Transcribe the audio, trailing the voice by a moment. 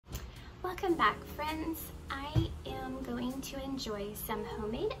Welcome back, friends. I am going to enjoy some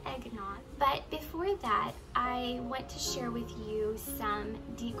homemade eggnog, but before that, I want to share with you some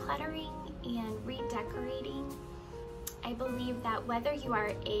decluttering and redecorating. I believe that whether you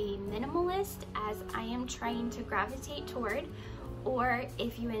are a minimalist, as I am trying to gravitate toward, or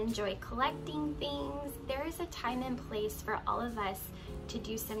if you enjoy collecting things, there is a time and place for all of us to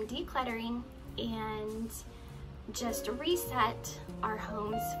do some decluttering and just reset our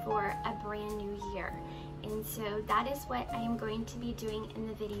homes for a brand new year. And so that is what I am going to be doing in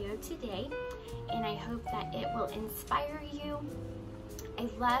the video today, and I hope that it will inspire you. I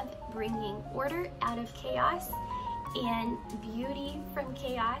love bringing order out of chaos and beauty from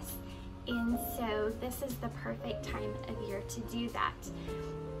chaos, and so this is the perfect time of year to do that.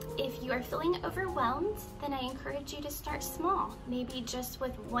 If you are feeling overwhelmed, then I encourage you to start small, maybe just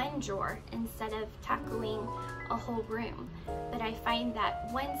with one drawer instead of tackling a whole room. But I find that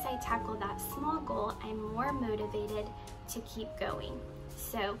once I tackle that small goal, I'm more motivated to keep going.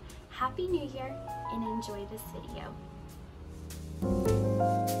 So Happy New Year and enjoy this video.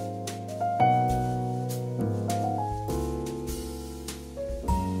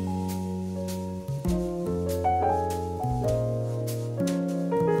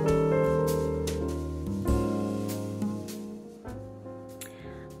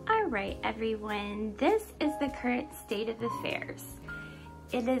 Alright everyone, this is the current state of affairs.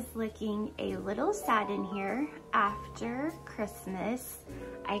 It is looking a little sad in here after Christmas.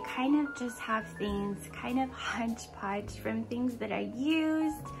 I kind of just have things kind of hodgepodge from things that I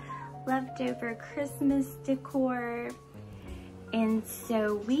used, leftover Christmas decor. And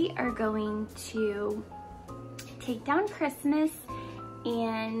so we are going to take down Christmas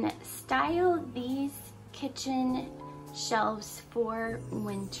and style these kitchen shelves for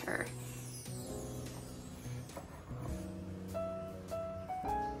winter.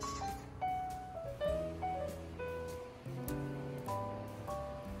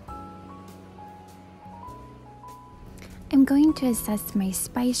 I'm going to assess my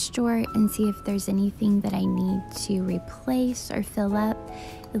spice drawer and see if there's anything that I need to replace or fill up.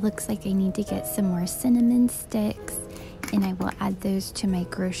 It looks like I need to get some more cinnamon sticks, and I will add those to my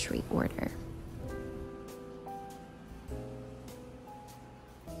grocery order.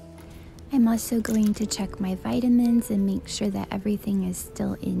 I'm also going to check my vitamins and make sure that everything is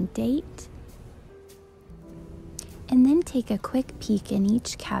still in date. And then take a quick peek in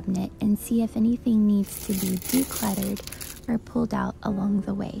each cabinet and see if anything needs to be decluttered or pulled out along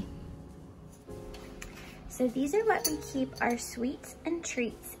the way. So these are what we keep our sweets and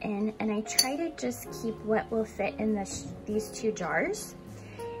treats in, and I try to just keep what will fit in these two jars.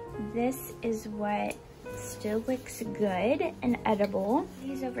 This is what still looks good and edible.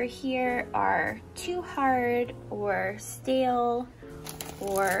 These over here are too hard or stale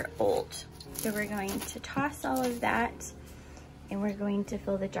or old. So we're going to toss all of that, and we're going to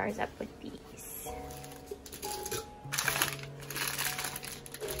fill the jars up with these.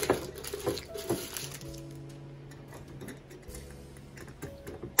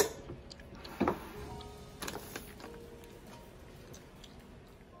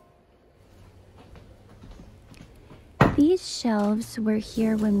 These shelves were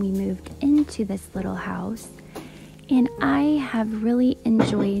here when we moved into this little house, and I have really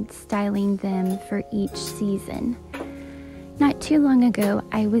enjoyed styling them for each season. Not too long ago,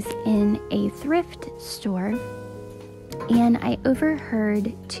 I was in a thrift store, and I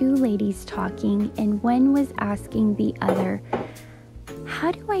overheard two ladies talking, and one was asking the other,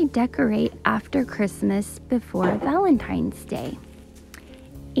 "How do I decorate after Christmas before Valentine's Day?"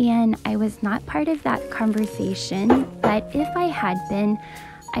 And I was not part of that conversation, but if I had been,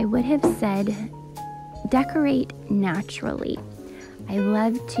 I would have said, decorate naturally. I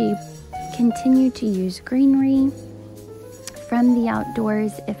love to continue to use greenery from the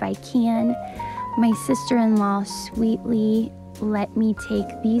outdoors if I can. My sister-in-law sweetly let me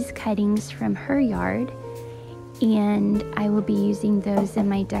take these cuttings from her yard, and I will be using those in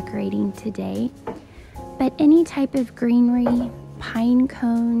my decorating today. But any type of greenery, pine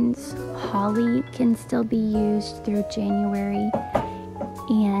cones, holly can still be used through January,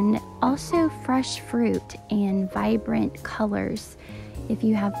 and also fresh fruit and vibrant colors. If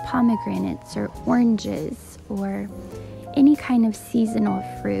you have pomegranates or oranges or any kind of seasonal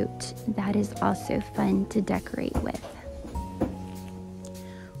fruit, that is also fun to decorate with.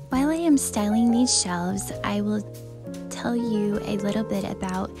 While I am styling these shelves, I will tell you a little bit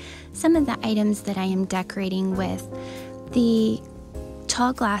about some of the items that I am decorating with. The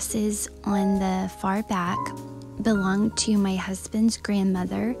tall glasses on the far back belonged to my husband's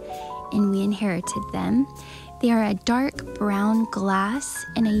grandmother, and we inherited them. They are a dark brown glass,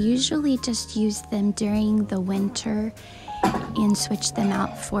 and I usually just use them during the winter and switch them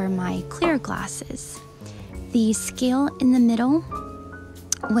out for my clear glasses. The scale in the middle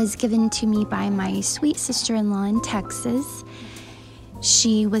was given to me by my sweet sister-in-law in Texas.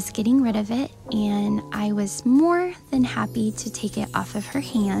 She was getting rid of it, and I was more than happy to take it off of her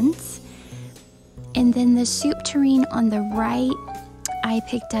hands. And then the soup tureen on the right, I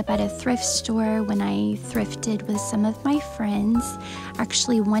picked up at a thrift store when I thrifted with some of my friends.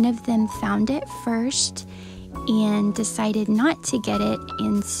 Actually, one of them found it first and decided not to get it,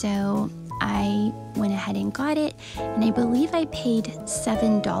 and so I went ahead and got it, and I believe I paid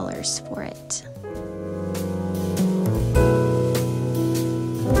 $7 for it.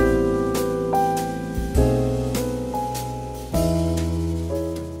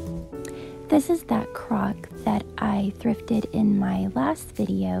 This is that crock that I thrifted in my last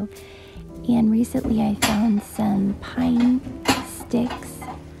video, and recently I found some pine sticks,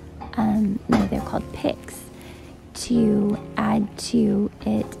 no, they're called picks, to add to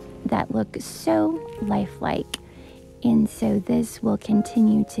it that look so lifelike. And so this will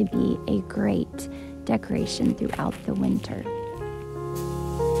continue to be a great decoration throughout the winter.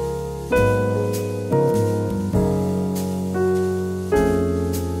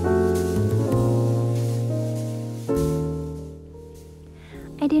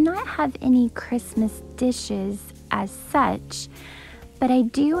 I do not have any Christmas dishes as such, but I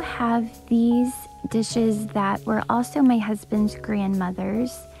do have these dishes that were also my husband's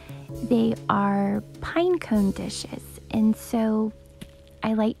grandmother's. They are pine cone dishes, and so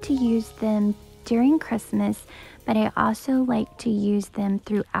I like to use them during Christmas, but I also like to use them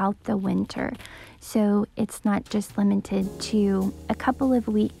throughout the winter. So it's not just limited to a couple of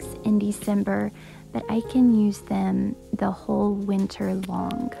weeks in December, but I can use them the whole winter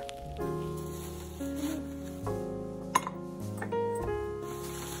long.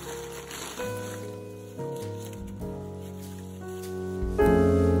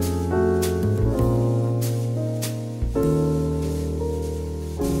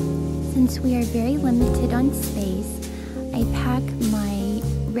 Since we are very limited on space, I pack my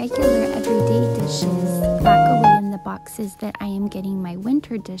regular everyday dishes back away in the boxes that I am getting my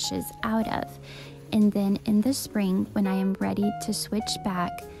winter dishes out of. And then in the spring, when I am ready to switch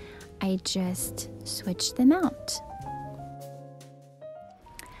back, I just switch them out.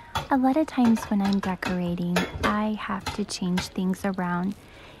 A lot of times when I'm decorating, I have to change things around.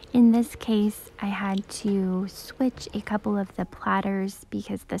 In this case, I had to switch a couple of the platters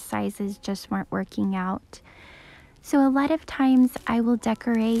because the sizes just weren't working out. So a lot of times I will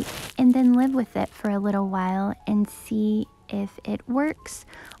decorate and then live with it for a little while and see if it works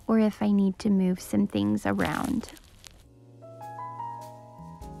or if I need to move some things around.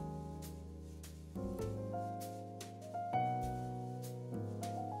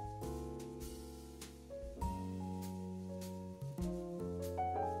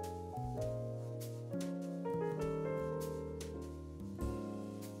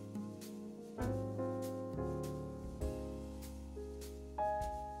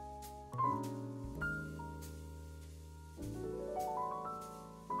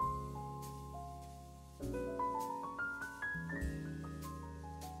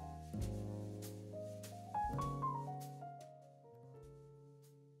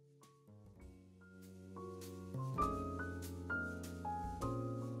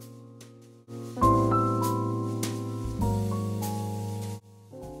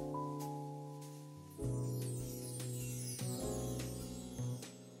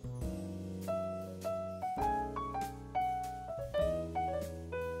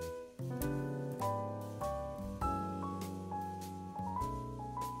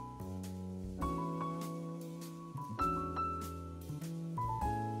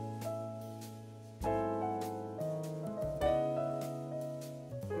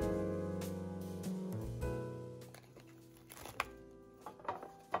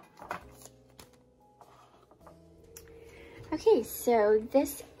 Okay, so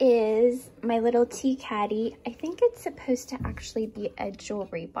this is my little tea caddy. I think it's supposed to actually be a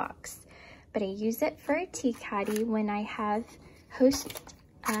jewelry box, but I use it for a tea caddy when I have host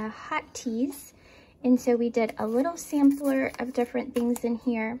hot teas. And so we did a little sampler of different things in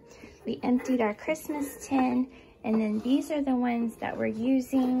here. We emptied our Christmas tin, and then these are the ones that we're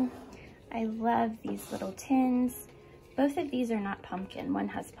using. I love these little tins. Both of these are not pumpkin. One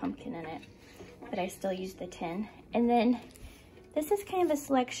has pumpkin in it, but I still use the tin. And then this is kind of a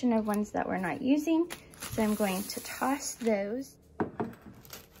selection of ones that we're not using, so I'm going to toss those.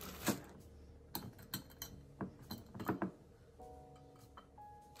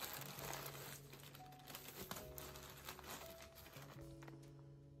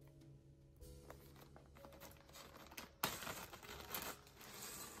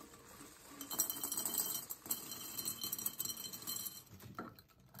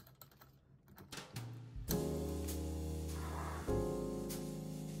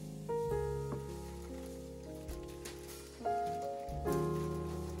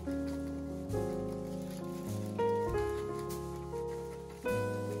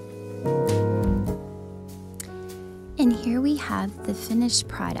 have the finished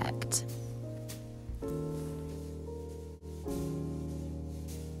product.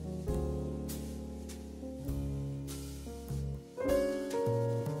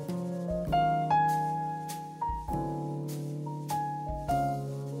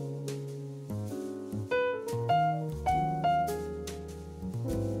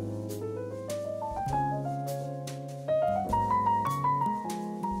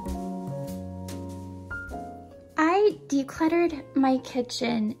 I decluttered my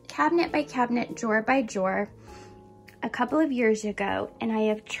kitchen cabinet by cabinet, drawer by drawer a couple of years ago, and I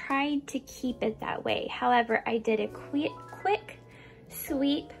have tried to keep it that way. However, I did a quick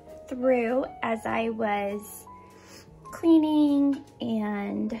sweep through as I was cleaning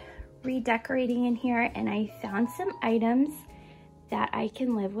and redecorating in here, and I found some items that I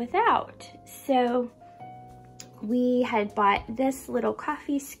can live without. So we had bought this little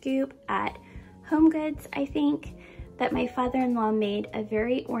coffee scoop at Home Goods, I think, but my father-in-law made a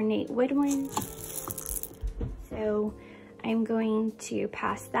very ornate wood one. So I'm going to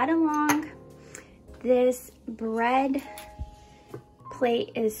pass that along. This bread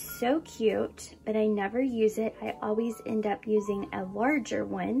plate is so cute, but I never use it. I always end up using a larger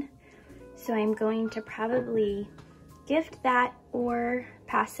one. So I'm going to probably gift that or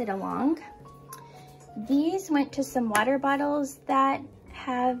pass it along. These went to some water bottles that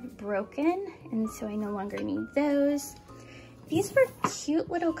have broken, and so I no longer need those. These were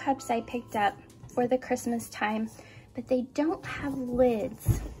cute little cups I picked up for the Christmas time, but they don't have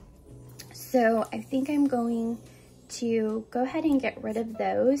lids. So I think I'm going to go ahead and get rid of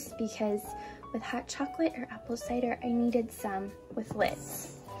those because with hot chocolate or apple cider, I needed some with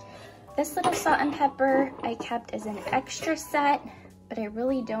lids. This little salt and pepper I kept as an extra set, but I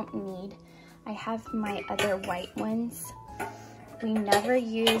really don't need. I have my other white ones. We never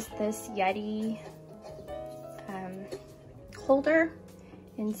use this Yeti holder,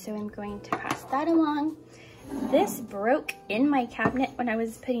 and so I'm going to pass that along. This broke in my cabinet when I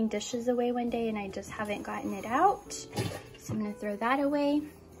was putting dishes away one day, and I just haven't gotten it out, so I'm gonna throw that away.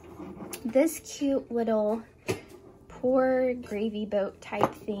 This cute little pour gravy boat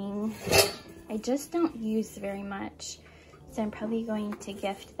type thing, I just don't use very much, so I'm probably going to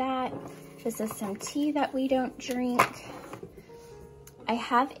gift that. This is some tea that we don't drink. I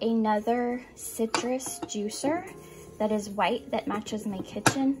have another citrus juicer that is white that matches my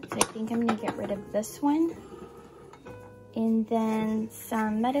kitchen, so I think I'm gonna get rid of this one. And then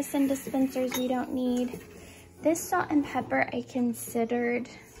some medicine dispensers we don't need. This salt and pepper I considered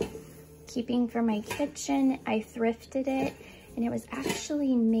keeping for my kitchen. I thrifted it, and it was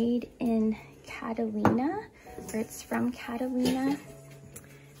actually made in Catalina, or it's from Catalina.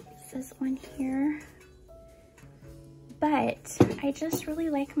 It says on here. But I just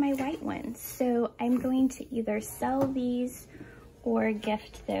really like my white ones, so I'm going to either sell these or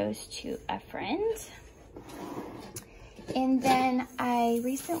gift those to a friend. And then I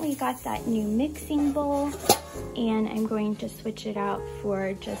recently got that new mixing bowl, and I'm going to switch it out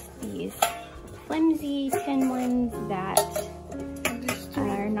for just these flimsy tin ones that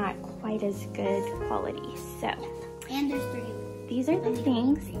are not quite as good quality. So, and there's 3. These are the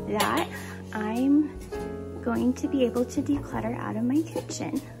things that I'm going to be able to declutter out of my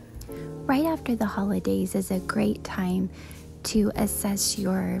kitchen. Right after the holidays is a great time to assess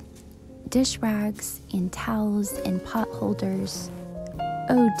your dish rags and towels and pot holders.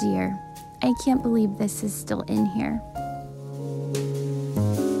 Oh dear, I can't believe this is still in here.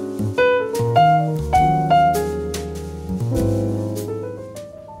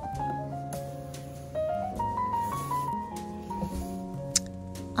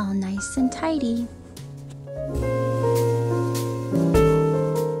 All nice and tidy.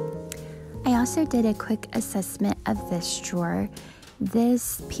 I also did a quick assessment of this drawer.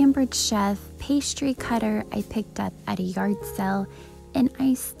 This Pampered Chef pastry cutter I picked up at a yard sale, and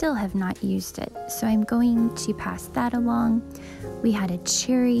I still have not used it, so I'm going to pass that along. We had a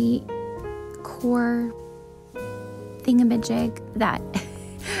cherry core thingamajig that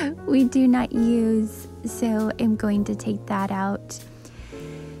we do not use, so I'm going to take that out.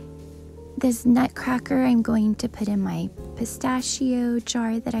 This nutcracker I'm going to put in my pistachio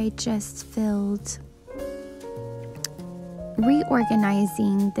jar that I just filled.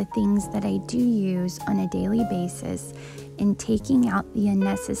 Reorganizing the things that I do use on a daily basis and taking out the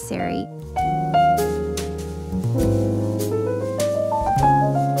unnecessary.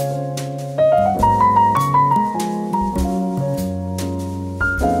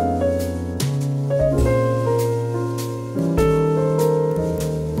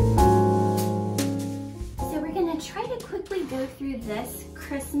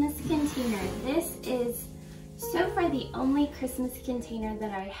 Christmas container. This is so far the only container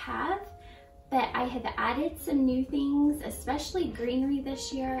that I have, but I have added some new things, especially greenery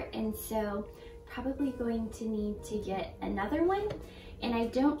this year, and so probably going to need to get another one. And I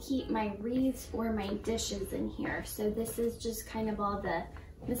don't keep my wreaths or my dishes in here, so this is just kind of all the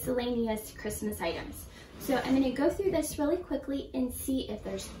miscellaneous Christmas items. So I'm going to go through this really quickly and see if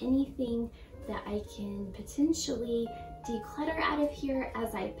there's anything that I can potentially declutter out of here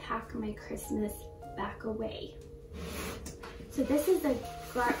as I pack my Christmas back away. So this is a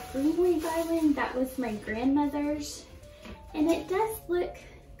greenery garland that was my grandmother's, and it does look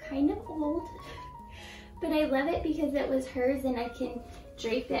kind of old, but I love it because it was hers and I can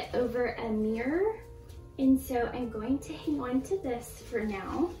drape it over a mirror. And so I'm going to hang on to this for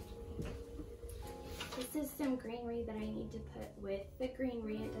now. This is some greenery that I need to put with the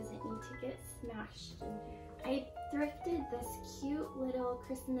greenery. It doesn't need to get smashed. And I thrifted this cute little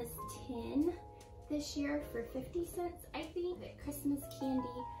Christmas tin this year for 50 cents, I think. Christmas candy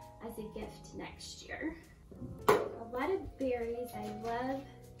as a gift next year. A lot of berries. I love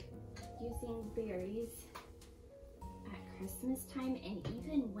using berries at Christmas time and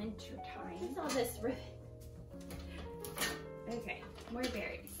even winter time. All this ribbon. Okay, more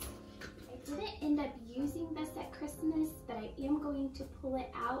berries. I didn't end up using this at Christmas, but I am going to pull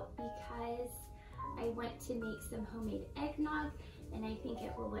it out because I want to make some homemade eggnog, and I think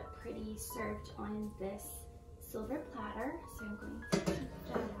it will look pretty served on this silver platter. So I'm going to take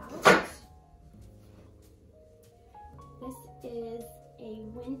that out. This is a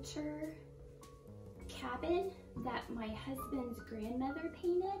winter cabin that my husband's grandmother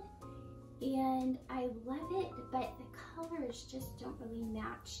painted, and I love it, but the colors just don't really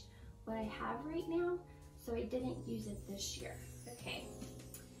match what I have right now, so I didn't use it this year. Okay,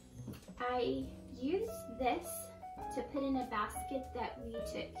 I used this to put in a basket that we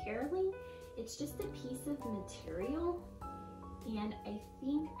took caroling. It's just a piece of material, and I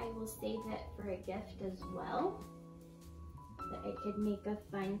think I will save it for a gift as well, that I could make a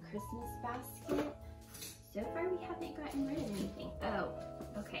fun Christmas basket. So far we haven't gotten rid of anything. Oh,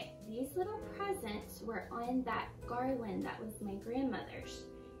 okay. These little presents were on that garland that was my grandmother's,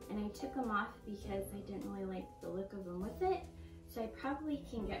 and I took them off because I didn't really like the look of them with it. So I probably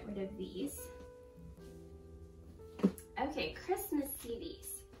can get rid of these. Okay, Christmas CDs.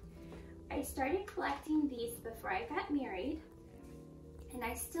 I started collecting these before I got married, and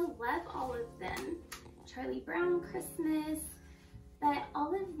I still love all of them. Charlie Brown Christmas, but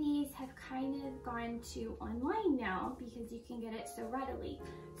all of these have kind of gone to online now because you can get it so readily.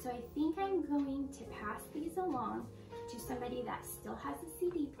 So I think I'm going to pass these along to somebody that still has a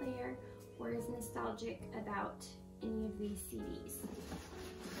CD player or is nostalgic about any of these CDs.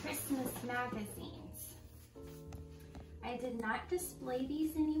 Christmas magazines. I did not display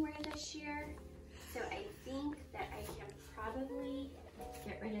these anywhere this year, so I think that I can probably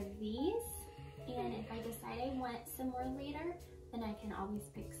get rid of these. And if I decide I want some more later, then I can always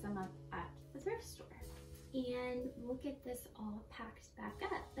pick some up at the thrift store. And we'll get this all packed back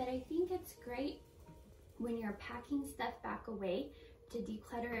up. But I think it's great when you're packing stuff back away to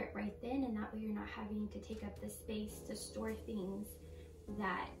declutter it right then, and that way you're not having to take up the space to store things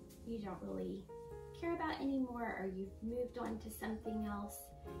that you don't really care about anymore, or you've moved on to something else,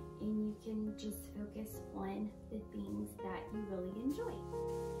 and you can just focus on the things that you really enjoy.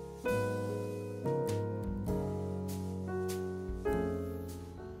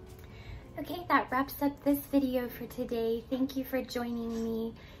 Okay, that wraps up this video for today. Thank you for joining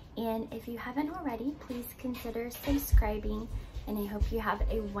me, and if you haven't already, please consider subscribing, and I hope you have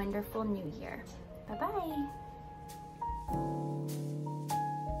a wonderful new year. Bye-bye.